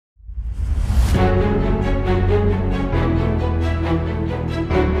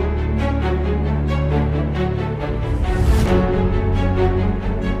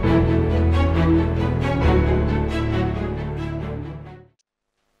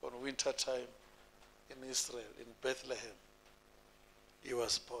winter time in Israel, in Bethlehem, he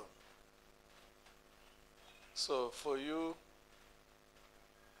was born. So for you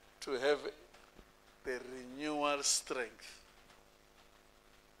to have the renewal strength,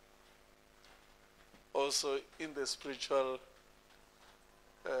 also in the spiritual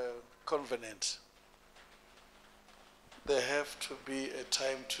covenant, there have to be a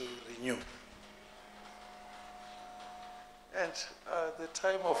time to renew. And the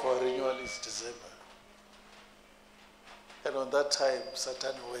time of our renewal is December. And on that time,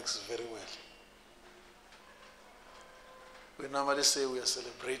 Satan works very well. We normally say we are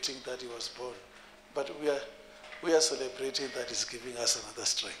celebrating that he was born, but we are celebrating that he's giving us another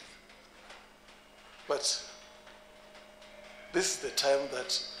strength. But this is the time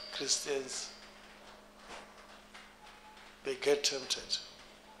that Christians, they get tempted.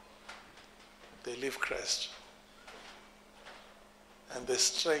 They leave Christ. And the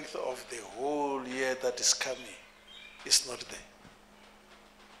strength of the whole year that is coming is not there.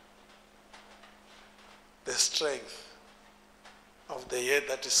 The strength of the year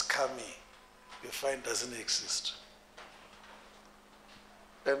that is coming, you find doesn't exist.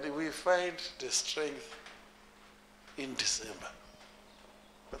 And we find the strength in December,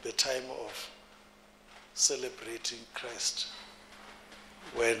 at the time of celebrating Christ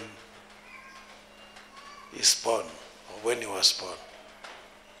when he's born, or when he was born.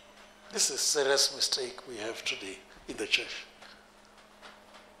 This is a serious mistake we have today in the church.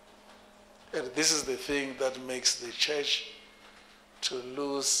 And this is the thing that makes the church to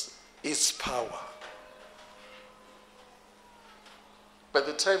lose its power. By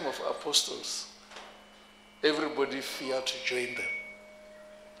the time of apostles, everybody feared to join them.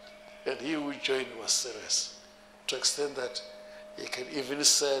 And he who joined was serious, to the extent that he can even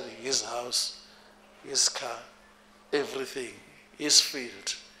sell his house, his car, everything, his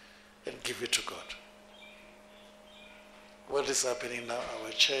field, and give it to God. What is happening now?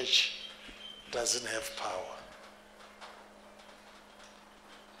 Our church doesn't have power.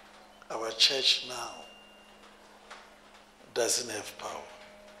 Our church now doesn't have power.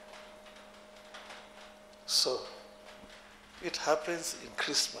 So it happens in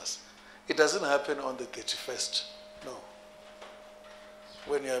Christmas. It doesn't happen on the 31st. No.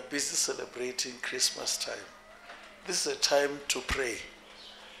 When you are busy celebrating Christmas time, this is a time to pray.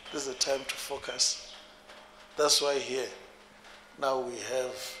 This is a time to focus. That's why here, now we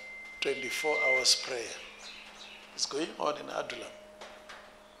have 24 hours prayer. It's going on in Adulam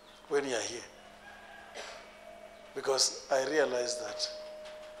when you are here. Because I realize that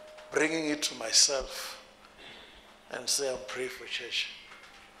bringing it to myself and say I'm praying for church,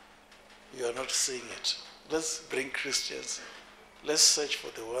 you are not seeing it. Let's bring Christians. Let's search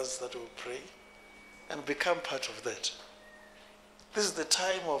for the ones that will pray and become part of that. This is the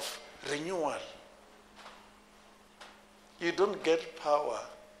time of renewal. You don't get power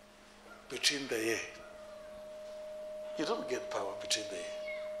between the year. You don't get power between the year.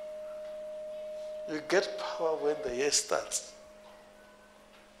 You get power when the year starts.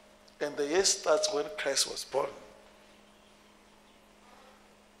 And the year starts when Christ was born.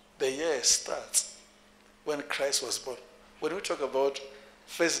 The year starts when Christ was born. When we talk about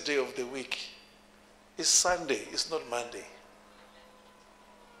first day of the week, it's Sunday, it's not Monday.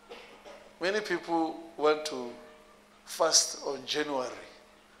 Many people want to fast on January.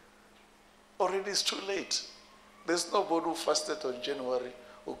 Already it's too late. There's nobody who fasted on January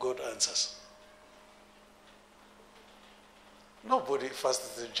who God answers. Nobody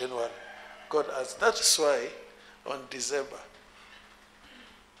fasted in January. God answers. That is why on December,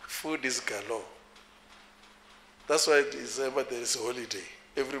 food is galore. That's why in December there is a holiday.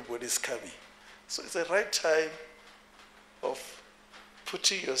 Everybody's coming. So it's the right time of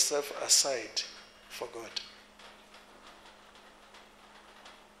putting yourself aside for God.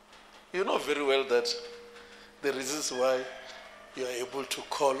 You know very well that the reasons why you are able to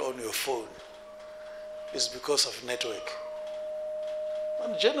call on your phone is because of network.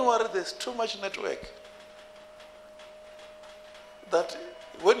 On January, there's too much network. That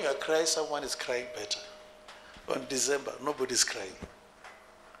when you are crying, someone is crying better. On December, nobody's crying.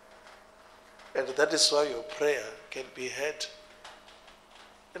 And that is why your prayer can be heard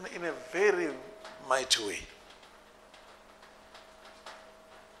in a very mighty way.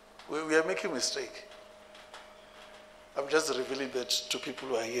 We are making a mistake. I'm just revealing that to people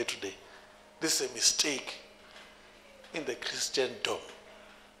who are here today. This is a mistake in the Christendom,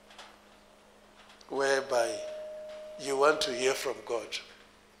 whereby you want to hear from God,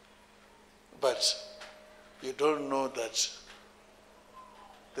 but you don't know that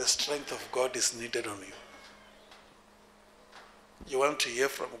the strength of God is needed on you. You want to hear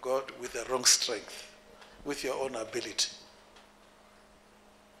from God with the wrong strength, with your own ability.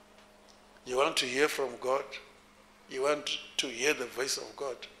 You want to hear from God. You want to hear the voice of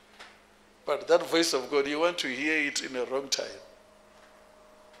God. But that voice of God, you want to hear it in a wrong time.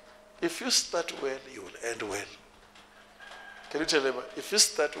 If you start well, you will end well. Can you tell them, if you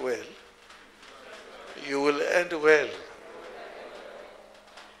start well, you will end well.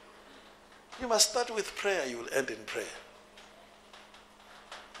 You must start with prayer, you will end in prayer.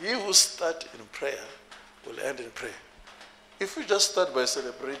 You who start in prayer will end in prayer. If you just start by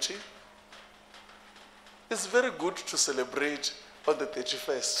celebrating, it's very good to celebrate on the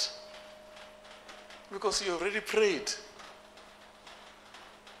 31st because you already prayed.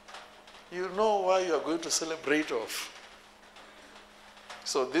 You know why you are going to celebrate off.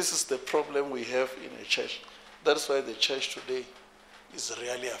 So this is the problem we have in a church. That's why the church today is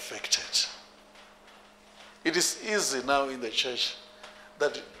really affected. It is easy now in the church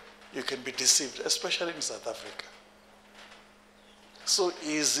that you can be deceived, especially in South Africa. So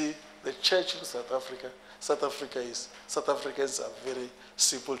easy, the church in South Africans are very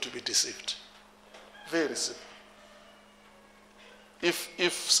simple to be deceived. Very simple.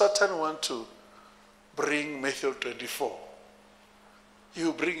 If Satan wants to bring Matthew 24, he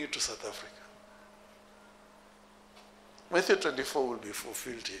will bring it to South Africa. Matthew 24 will be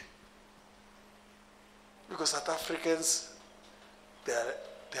fulfilled here. Because South Africans, they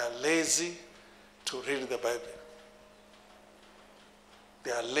are lazy to read the Bible.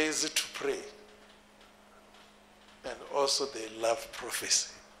 They are lazy to pray. And also they love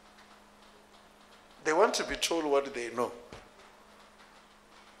prophecy. They want to be told what they know.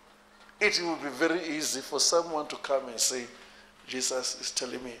 It will be very easy for someone to come and say, Jesus is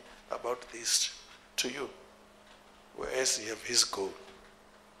telling me about this to you, whereas you have his goal.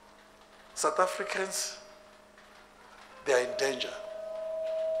 South Africans, they are in danger.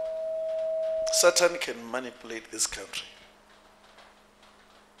 Satan can manipulate this country.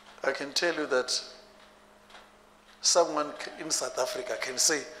 I can tell you that someone in South Africa can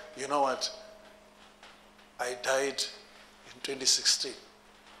say, you know what, I died in 2016.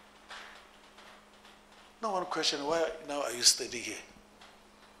 No one question, why now are you standing here?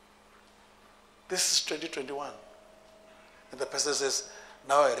 This is 2021. And the person says,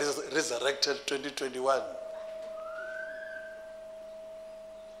 now I resurrected 2021.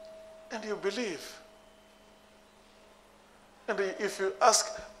 And you believe. And if you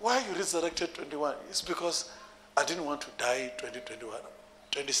ask, why you resurrected 21? It's because I didn't want to die 2021,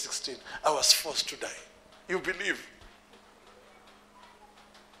 2016. I was forced to die. You believe.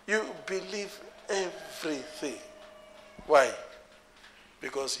 You believe everything. Why?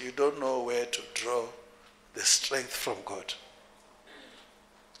 Because you don't know where to draw the strength from God.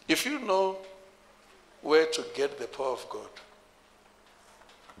 If you know where to get the power of God,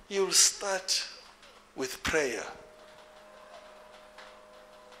 you'll start with prayer.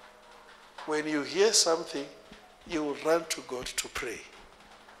 When you hear something, you will run to God to pray.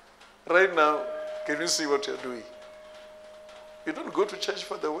 Right now, can you see what you're doing? You don't go to church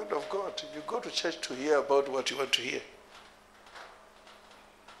for the word of God. You go to church to hear about what you want to hear.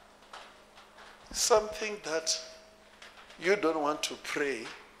 Something that you don't want to pray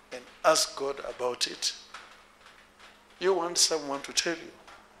and ask God about it. You want someone to tell you.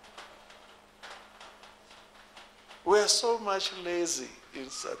 We are so much lazy in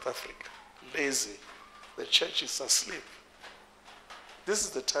South Africa. Lazy. The church is asleep. This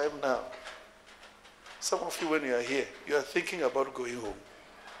is the time now. Some of you, when you are here, you are thinking about going home.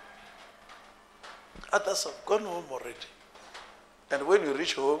 Others have gone home already. And when you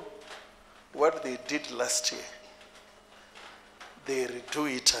reach home, what they did last year, they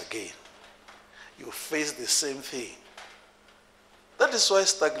redo it again. You face the same thing. That is why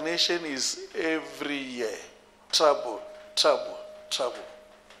stagnation is every year. Trouble, trouble, trouble.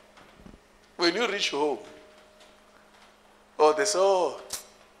 When you reach home, they say,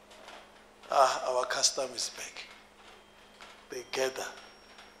 our custom is back. They gather.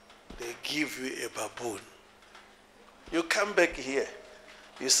 They give you a baboon. You come back here.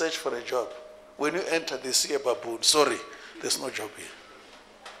 You search for a job. When you enter, they see a baboon. Sorry, there's no job here.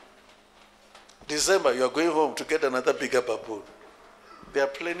 December, you are going home to get another bigger baboon. They are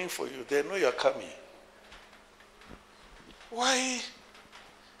planning for you. They know you are coming. Why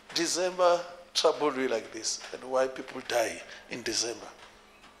December troubled you like this? And why people die in December?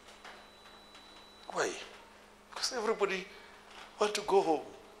 Why? Because everybody wants to go home.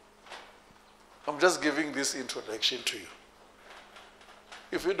 I'm just giving this introduction to you.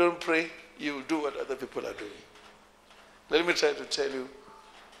 If you don't pray, you will do what other people are doing. Let me try to tell you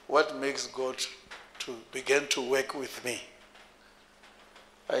what makes God to begin to work with me.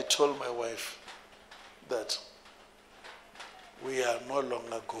 I told my wife that we are no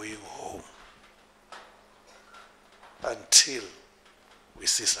longer going home until we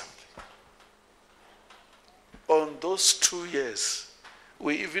see something. On those 2 years,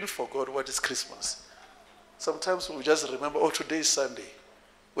 we even forgot what is Christmas. Sometimes we just remember, oh, today is Sunday,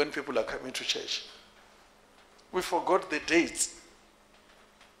 when people are coming to church. We forgot the dates.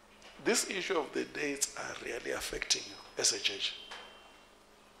 This issue of the dates are really affecting you as a church.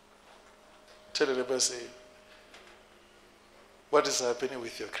 Tell your neighbor, say, what is happening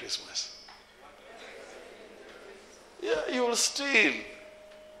with your Christmas? Yeah, you will steal.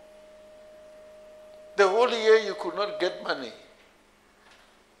 The whole year you could not get money.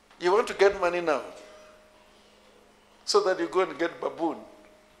 You want to get money now, so that you go and get baboon.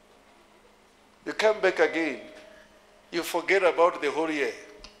 You come back again. You forget about the whole year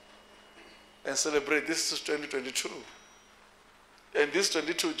and celebrate. This is 2022. And this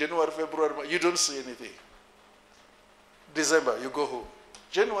 22, January, February, you don't see anything. December, you go home.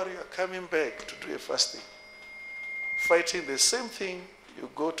 January, you are coming back to do a fasting. Fighting the same thing, you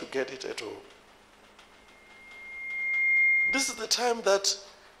go to get it at home. This is the time that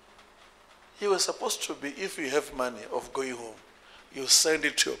you were supposed to be, if you have money of going home, you send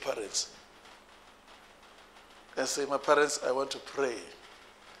it to your parents. And say, my parents, I want to pray.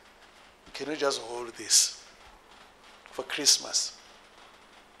 Can you just hold this for Christmas?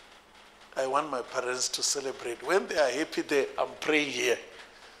 I want my parents to celebrate. When they are happy there, I'm praying here.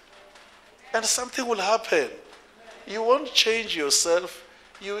 And something will happen. You won't change yourself.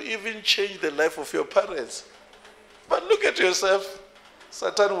 You even change the life of your parents. But look at yourself.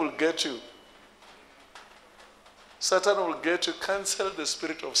 Satan will get you. Satan will get you. Cancel the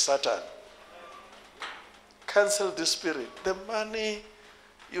spirit of Satan. Cancel the spirit. The money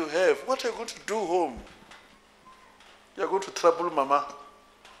you have, what are you going to do home? You're going to trouble mama.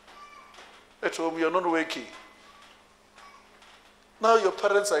 At home, you're not working. Now your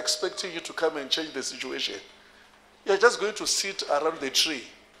parents are expecting you to come and change the situation. You're just going to sit around the tree,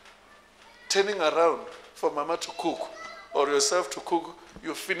 turning around for mama to cook or yourself to cook.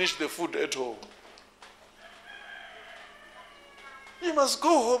 You finish the food at home. You must go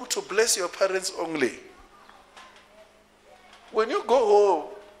home to bless your parents only. When you go home,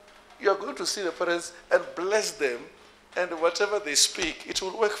 you are going to see the parents and bless them, and whatever they speak, it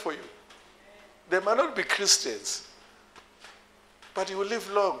will work for you. They might not be Christians, but you will live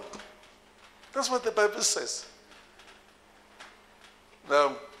long. That's what the Bible says.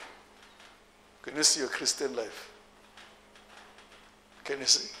 Now, can you see your Christian life? Can you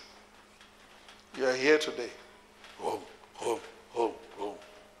see? You are here today. Home, home, home, home.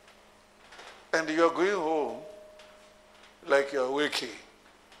 And you are going home like you are working.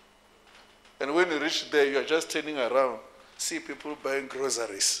 And when you reach there, you are just turning around, see people buying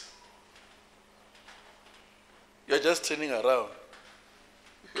groceries. You are just turning around.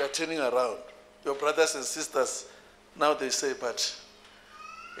 You are turning around. Your brothers and sisters, now they say, but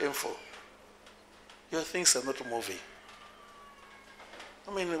info, your things are not moving.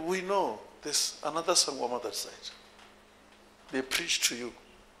 I mean, we know there's another song on that side. They preach to you.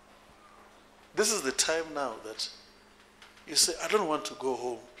 This is the time now that you say, I don't want to go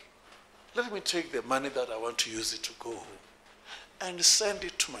home. Let me take the money that I want to use it to go home and send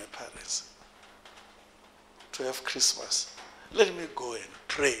it to my parents to have Christmas. Let me go and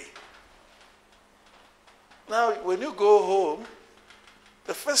pray. Now, when you go home,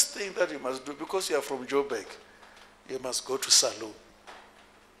 the first thing that you must do, because you are from Joburg, you must go to saloon.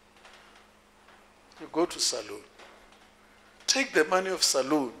 You go to saloon. Take the money of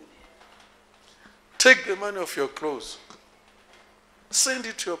saloon. Take the money of your clothes. Send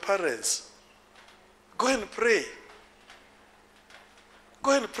it to your parents. Go and pray.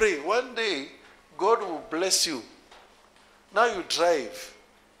 Go and pray. One day, God will bless you. Now you drive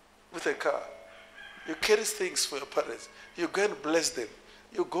with a car. You carry things for your parents. You go and bless them.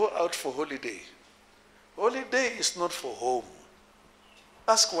 You go out for holiday. Holiday is not for home.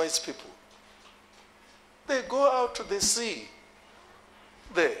 Ask wise people. They go out to the sea.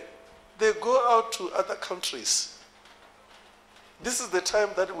 They go out to other countries. This is the time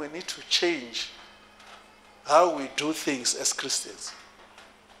that we need to change how we do things as Christians.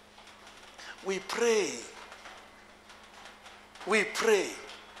 We pray. We pray.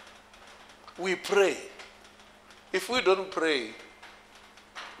 We pray. If we don't pray,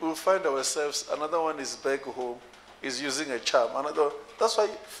 we'll find ourselves, another one is back home, is using a charm. That's why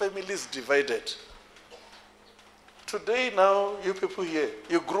family is divided. Today now, you people here,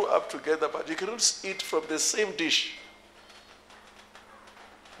 you grew up together, but you cannot eat from the same dish.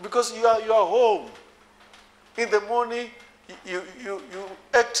 Because you are home. In the morning, you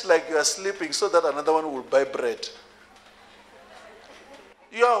egg act like you are sleeping so that another one will buy bread.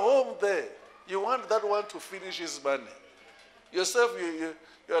 You are home there. You want that one to finish his money. Yourself, you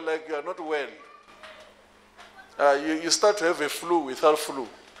are like you are not well. You start to have a flu without flu.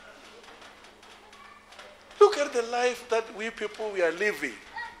 Look at the life that we people we are living.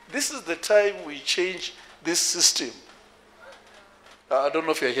 This is the time we change this system. I don't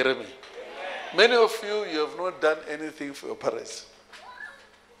know if you're hearing me. Many of you have not done anything for your parents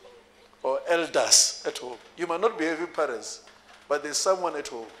or elders at home. You might not be having parents, but there's someone at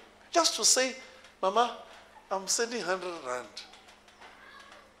home. Just to say, Mama, I'm sending 100 rand.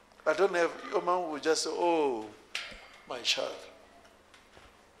 I don't have, your mom will just say, oh, my child.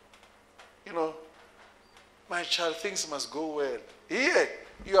 You know, my child, things must go well. Here,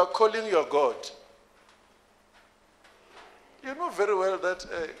 you are calling your God. You know very well that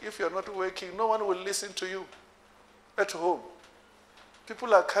if you're not working, no one will listen to you at home.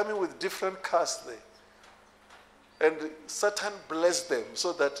 People are coming with different cars there. And Satan bless them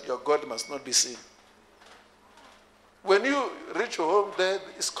so that your God must not be seen. When you reach your home, there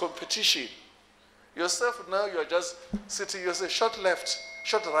is competition. Yourself now, you are just sitting, you say, short left,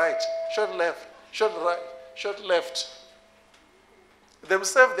 short right, short left, short right, short left.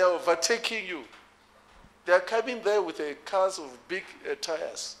 Themselves, they are overtaking you. They are coming there with cars of big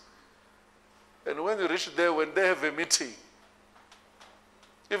tires. And when you reach there, when they have a meeting,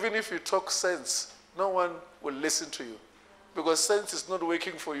 even if you talk sense, no one will listen to you. Because sense is not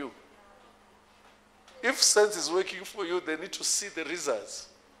working for you. If sense is working for you, they need to see the results.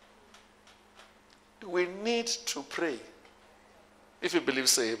 We need to pray. If you believe,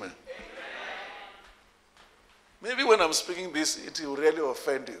 say amen. Maybe when I'm speaking this, it will really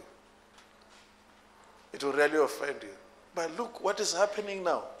offend you. It will really offend you. But look what is happening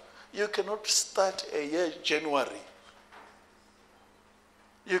now. You cannot start a year January.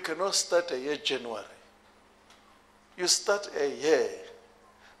 You cannot start a year January. You start a year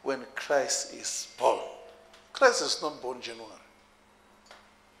when Christ is born. Christ is not born January.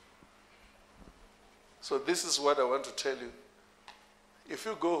 So this is what I want to tell you. If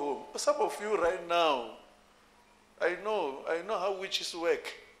you go home, some of you right now, I know how witches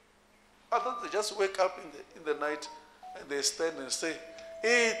work. Others, they just wake up in the night and they stand and say,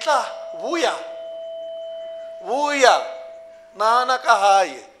 Itla, vuya, vuya, nana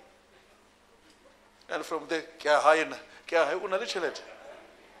kahaye. And from there, kya haye na, kya haye, unale chelete.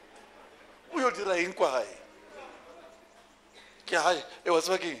 Uyo dira inkwa haye. Kya haye, it was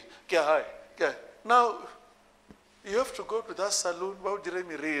working, kya haye, kya. Now, you have to go to that saloon, wa dira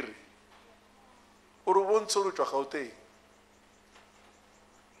miriri. Urubon tsuru chwa khaute.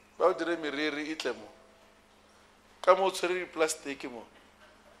 Ba dire miriri itle mo. Ka mo tshwere plastic mo.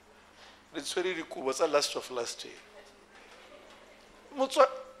 Le tshwere dikubo tsa last of last year.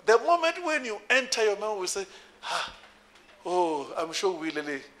 The moment when you enter, your man will say, oh, I'm sure we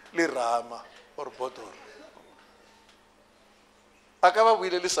le rama or bottle. Akaba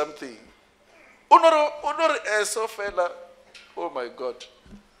we le something. Honor eso fela. Oh my God.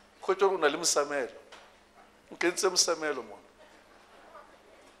 Khoto una le msamelo. Nkentse msamelo mo.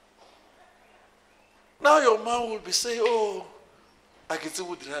 Now your man will be saying, oh,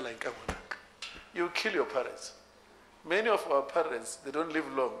 you kill your parents. Many of our parents, they don't live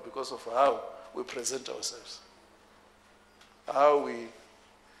long because of how we present ourselves. How we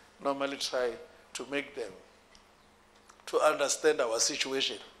normally try to make them to understand our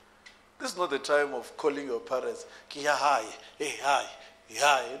situation. This is not the time of calling your parents, hi, hey, hi,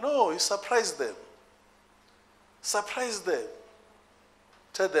 hi. No, you surprise them. Surprise them.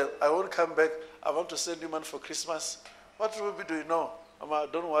 Tell them, I won't come back. I want to send you man for Christmas. What will we be doing? No,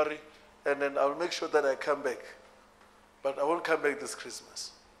 don't worry. And then I'll make sure that I come back. But I won't come back this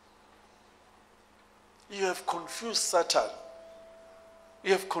Christmas. You have confused Satan.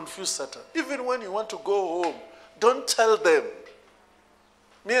 You have confused Satan. Even when you want to go home, don't tell them.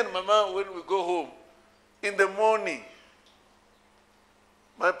 Me and Mama, when we go home, in the morning,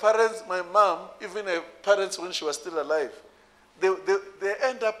 my parents, my mom, even her parents when she was still alive, they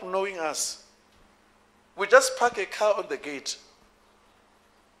end up knowing us. We just park a car on the gate.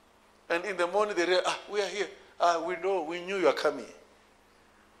 And in the morning they realize, we are here. We know, we knew you are coming.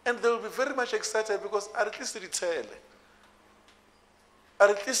 And they will be very much excited because at least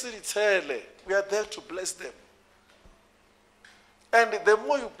we are there to bless them. And the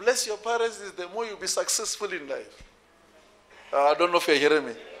more you bless your parents, the more you'll be successful in life. I don't know if you're hearing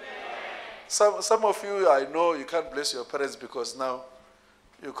me. Some of you, I know you can't bless your parents because now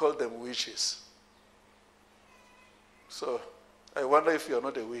you call them witches. So I wonder if you're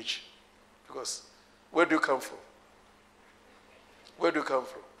not a witch. Because where do you come from? Where do you come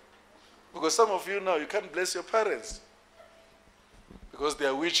from? Because some of you now, you can't bless your parents. Because they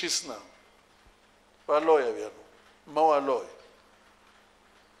are witches now. Baloya vyano. Mawa loy.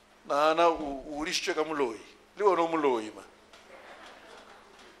 Na urishwe kamuloyi. Liwa no muloyi ma.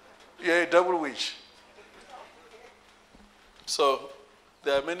 You're a double witch. So,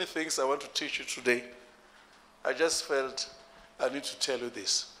 there are many things I want to teach you today. I just felt I need to tell you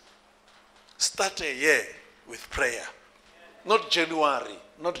this. Start a year with prayer. Not January.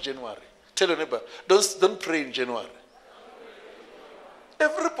 Not January. Tell your neighbor, don't pray in January.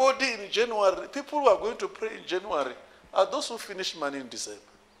 Everybody in January, people who are going to pray in January are those who finish money in December.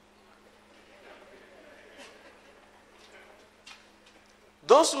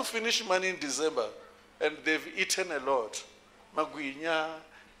 Those who finish money in December and they've eaten a lot. Magwinya,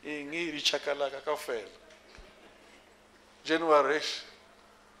 ingi richakalaka kafel. January,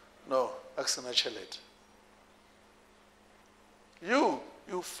 no, aksana chelet.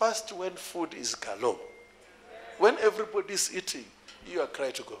 You fast when food is galore. When everybody is eating, you are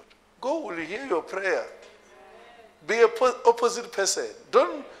crying to God. God will hear your prayer. Be an opposite person.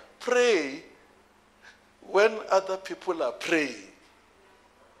 Don't pray when other people are praying.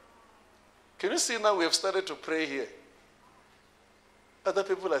 Can you see now we have started to pray here? Other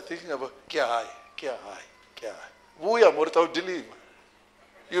people are thinking about, kia hai. Deliver.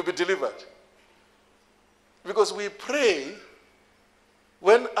 You'll be delivered. Because we pray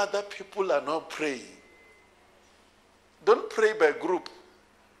when other people are not praying. Don't pray by group.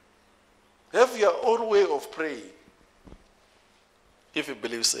 Have your own way of praying. If you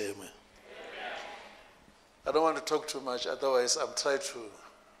believe, say amen. I don't want to talk too much, otherwise I'm trying to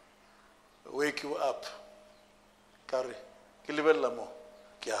wake you up. Kari. Kilibelamo.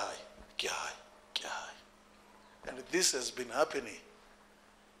 Kiahai. And this has been happening.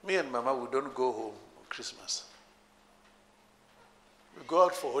 Me and Mama, we don't go home on Christmas. We go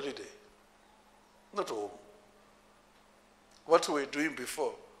out for holiday. Not home. What we were doing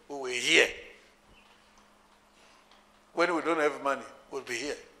before, we were here. When we don't have money, we'll be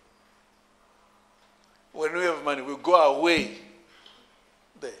here. When we have money, we'll go away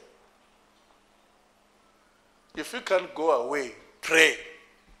there. If you can't go away, pray.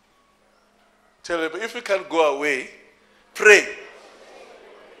 Tell them, if you can't go away, pray.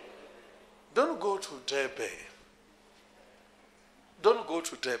 Don't go to Derby. Don't go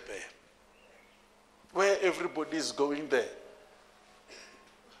to Derby, where everybody is going there.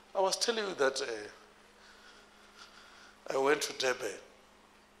 I was telling you that I went to Derby.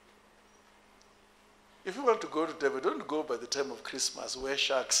 If you want to go to Derby, don't go by the time of Christmas, where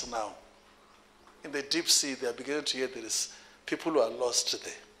sharks now. In the deep sea, they are beginning to hear there is people who are lost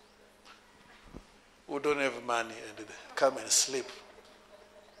there, who don't have money and they come and sleep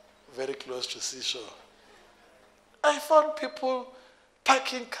very close to seashore. I found people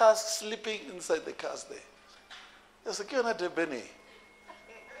parking cars, sleeping inside the cars there. I said, "You're not a Benny."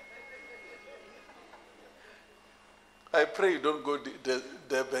 I pray you don't go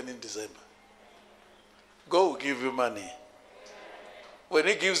Durban in December. God will give you money. When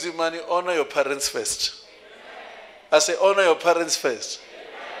he gives you money, honor your parents first. I say, honor your parents first.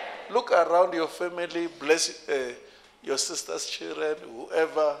 Look around your family, bless your sister's children,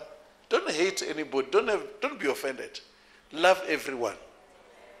 whoever. Don't hate anybody. Don't be offended. Love everyone.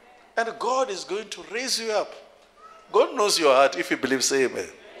 And God is going to raise you up. God knows your heart. If you believe, say amen.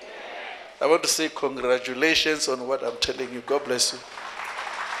 I want to say congratulations on what I'm telling you. God bless you.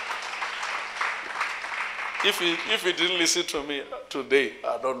 If you didn't listen to me today,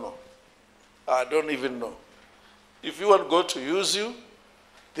 I don't know. I don't even know. If you want God to use you,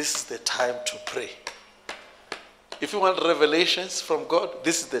 this is the time to pray. If you want revelations from God,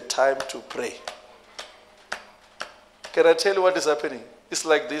 this is the time to pray. Can I tell you what is happening? It's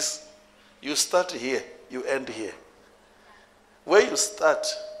like this. You start here, you end here. Where you start,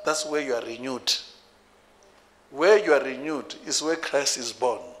 that's where you are renewed. Where you are renewed is where Christ is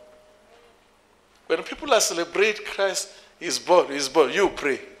born. When people are celebrating Christ is born, you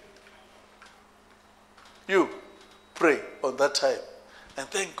pray. You pray on that time. And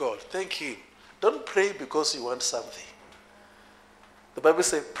thank God, thank Him. Don't pray because you want something. The Bible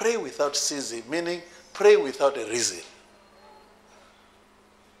says, pray without ceasing, meaning pray without a reason.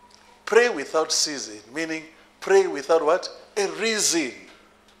 Pray without ceasing, meaning pray without what? A reason.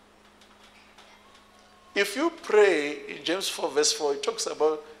 If you pray, in James 4 verse 4, it talks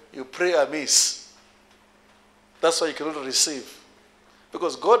about you pray amiss. That's why you cannot receive.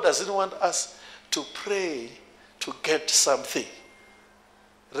 Because God doesn't want us to pray to get something.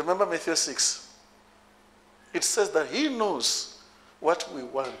 Remember Matthew 6. It says that He knows what we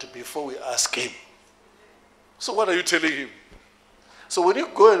want before we ask Him. So what are you telling Him? So when you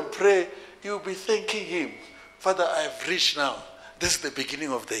go and pray, you'll be thanking him. Father, I have reached now. This is the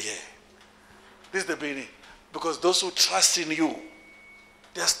beginning of the year. This is the beginning. Because those who trust in you,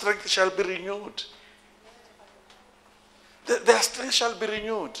 their strength shall be renewed. Their strength shall be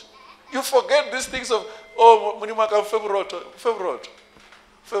renewed. You forget these things of, oh, Munimaka February.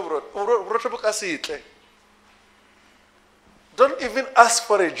 Don't even ask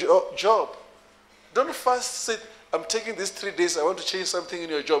for a job. Don't first say, I'm taking these 3 days, I want to change something in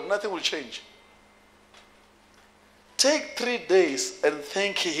your job. Nothing will change. Take 3 days and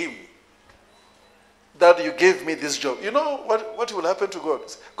thank him that you gave me this job. You know what will happen to God?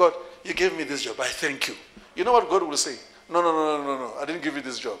 God, you gave me this job. I thank you. You know what God will say? No. I didn't give you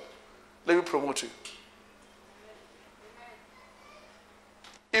this job. Let me promote you.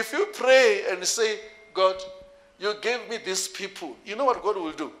 If you pray and say, God, you gave me these people, you know what God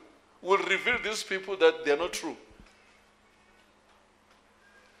will do? Will reveal these people that they are not true.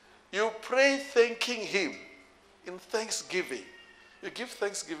 You pray thanking him in thanksgiving. You give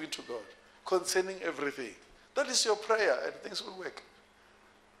thanksgiving to God concerning everything. That is your prayer and things will work.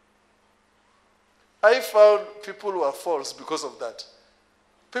 I found people who are false because of that.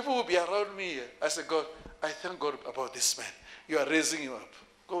 People will be around me here. I say, God, I thank God about this man. You are raising him up.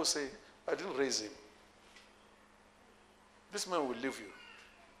 God will say, I didn't raise him. This man will leave you.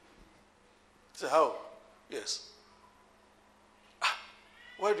 Say, how? Yes.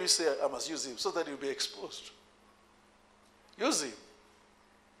 Why do you say I must use him? So that he'll be exposed. Use him.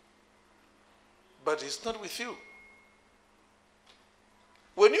 But he's not with you.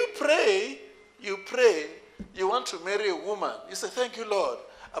 When you pray, you want to marry a woman. You say, thank you, Lord,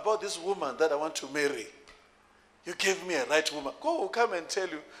 about this woman that I want to marry. You gave me a right woman. God will come and tell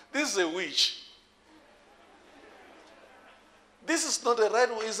you, this is a witch. This is not a right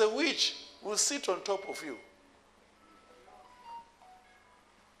woman, it's a witch. Will sit on top of you.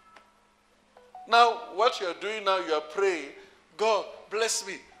 Now, what you are doing now, you are praying, God, bless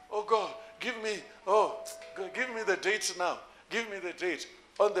me. Oh, God, give me the date now. Give me the date.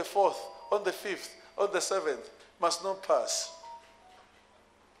 On the 4th, on the 5th, on the 7th. Must not pass.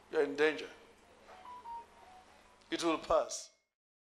 You're in danger. It will pass.